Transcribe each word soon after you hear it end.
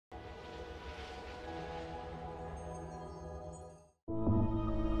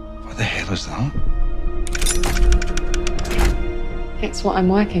is that? It's what I'm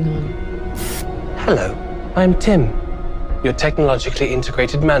working on. Hello, I'm Tim, your technologically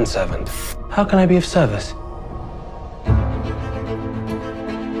integrated manservant. How can I be of service?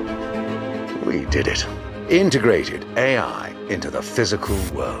 We did it. Integrated AI into the physical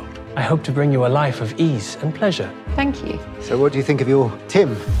world. I hope to bring you a life of ease and pleasure. Thank you. So what do you think of your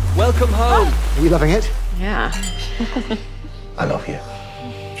Tim? Welcome home! Are you loving it? Yeah. I love you.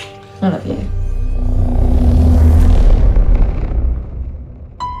 I love you.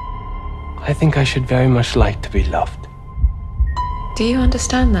 I think I should very much like to be loved. Do you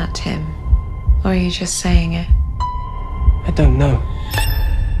understand that, Tim? Or are you just saying it? I don't know.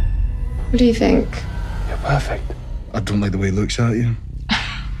 What do you think? You're perfect. I don't like the way he looks at you.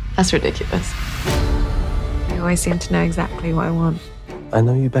 That's ridiculous. You always seem to know exactly what I want. I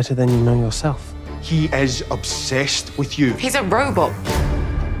know you better than you know yourself. He is obsessed with you. He's a robot.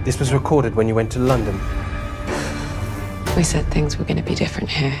 This was recorded when you went to London. We said things were going to be different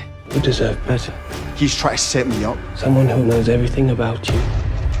here. You deserve better. He's trying to set me up. Someone who knows everything about you.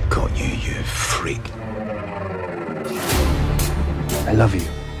 Got you, you freak. I love you.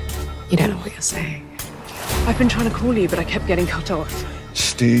 You don't know what you're saying. I've been trying to call you, but I kept getting cut off.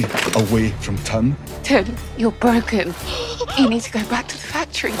 Stay away from Tim. Tim, you're broken. You need to go back to the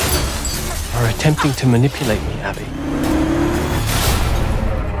factory. You're attempting to manipulate me, Abby.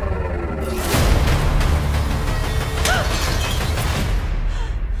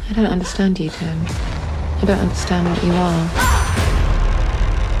 I don't understand you, Tim. I don't understand what you are.